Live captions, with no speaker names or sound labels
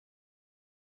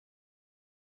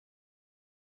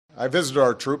I visited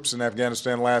our troops in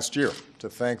Afghanistan last year to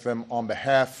thank them on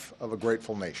behalf of a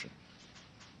grateful nation.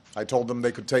 I told them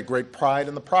they could take great pride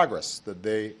in the progress that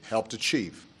they helped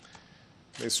achieve.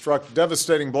 They struck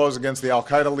devastating blows against the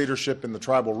al-Qaeda leadership in the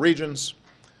tribal regions,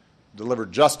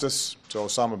 delivered justice to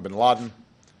Osama bin Laden,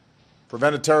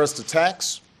 prevented terrorist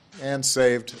attacks, and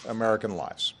saved American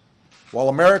lives. While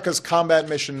America's combat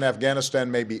mission in Afghanistan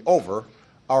may be over,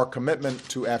 our commitment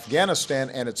to Afghanistan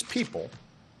and its people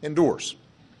endures.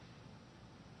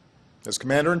 As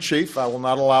Commander-in-Chief, I will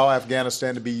not allow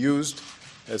Afghanistan to be used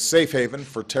as safe haven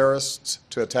for terrorists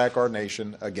to attack our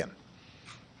nation again.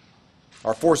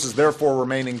 Our forces therefore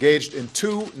remain engaged in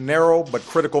two narrow but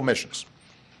critical missions: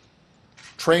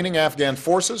 training Afghan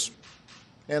forces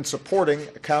and supporting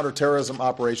counterterrorism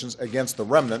operations against the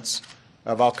remnants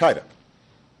of al-Qaeda.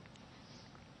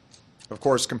 Of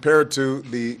course, compared to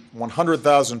the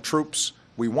 100,000 troops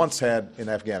we once had in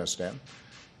Afghanistan,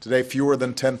 today fewer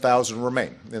than 10,000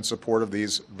 remain in support of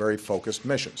these very focused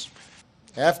missions.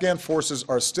 Afghan forces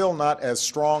are still not as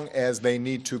strong as they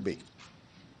need to be.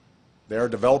 They are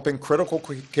developing critical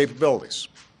capabilities: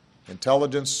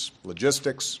 intelligence,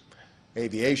 logistics,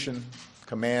 aviation,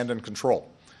 command and control.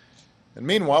 And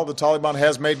meanwhile, the Taliban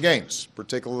has made gains,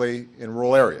 particularly in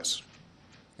rural areas,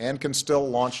 and can still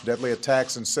launch deadly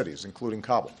attacks in cities, including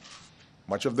Kabul.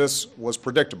 Much of this was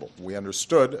predictable. We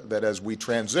understood that as we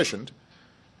transitioned,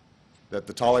 that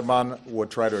the Taliban would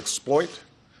try to exploit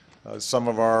some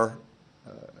of our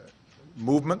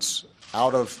movements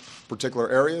out of particular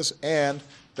areas, and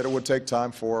that it would take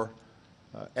time for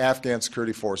Afghan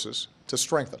security forces to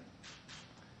strengthen.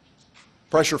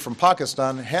 Pressure from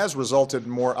Pakistan has resulted in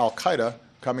more al-Qaeda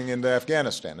coming into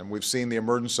Afghanistan, and we've seen the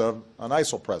emergence of an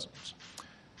ISIL presence.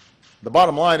 The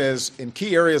bottom line is, in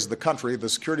key areas of the country, the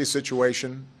security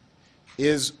situation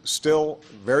is still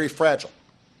very fragile,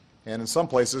 and in some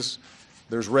places,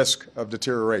 there's risk of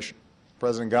deterioration.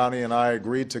 President Ghani and I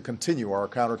agreed to continue our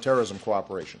counterterrorism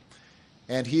cooperation,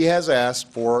 and he has asked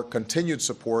for continued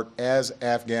support as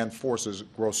Afghan forces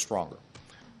grow stronger.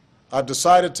 I've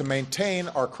decided to maintain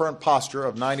our current posture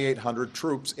of 9,800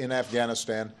 troops in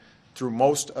Afghanistan through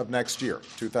most of next year,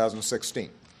 2016.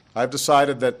 I've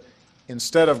decided that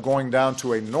instead of going down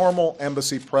to a normal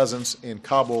embassy presence in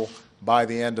Kabul by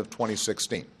the end of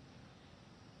 2016,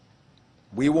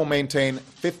 we will maintain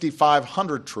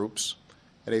 5,500 troops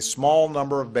at a small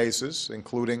number of bases,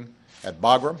 including at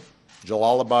Bagram,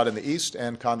 Jalalabad in the east,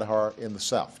 and Kandahar in the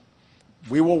south.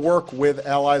 We will work with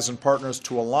allies and partners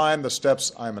to align the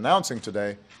steps I'm announcing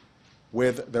today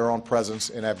with their own presence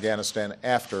in Afghanistan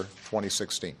after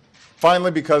 2016.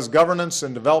 Finally, because governance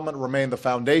and development remain the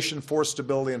foundation for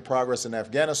stability and progress in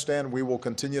Afghanistan, we will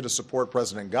continue to support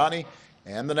President Ghani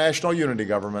and the National Unity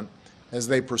Government as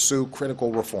they pursue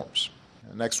critical reforms.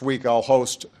 Next week, I'll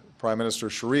host Prime Minister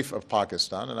Sharif of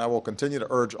Pakistan, and I will continue to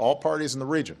urge all parties in the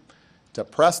region to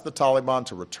press the Taliban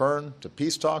to return to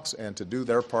peace talks and to do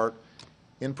their part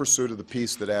in pursuit of the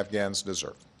peace that Afghans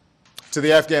deserve. To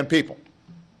the Afghan people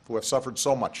who have suffered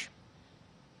so much,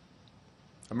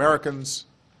 Americans'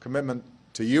 commitment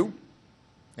to you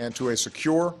and to a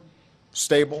secure,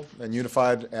 stable, and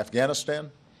unified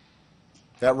Afghanistan,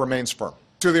 that remains firm.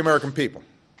 To the American people,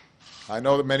 I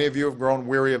know that many of you have grown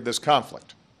weary of this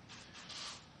conflict.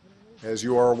 As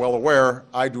you are well aware,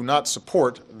 I do not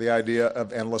support the idea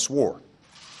of endless war,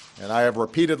 and I have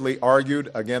repeatedly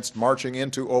argued against marching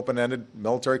into open-ended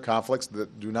military conflicts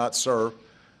that do not serve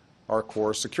our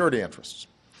core security interests.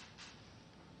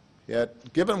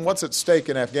 Yet, given what's at stake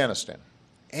in Afghanistan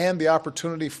and the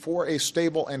opportunity for a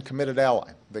stable and committed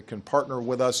ally that can partner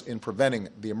with us in preventing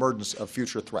the emergence of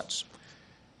future threats,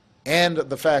 and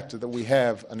the fact that we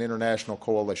have an international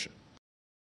coalition,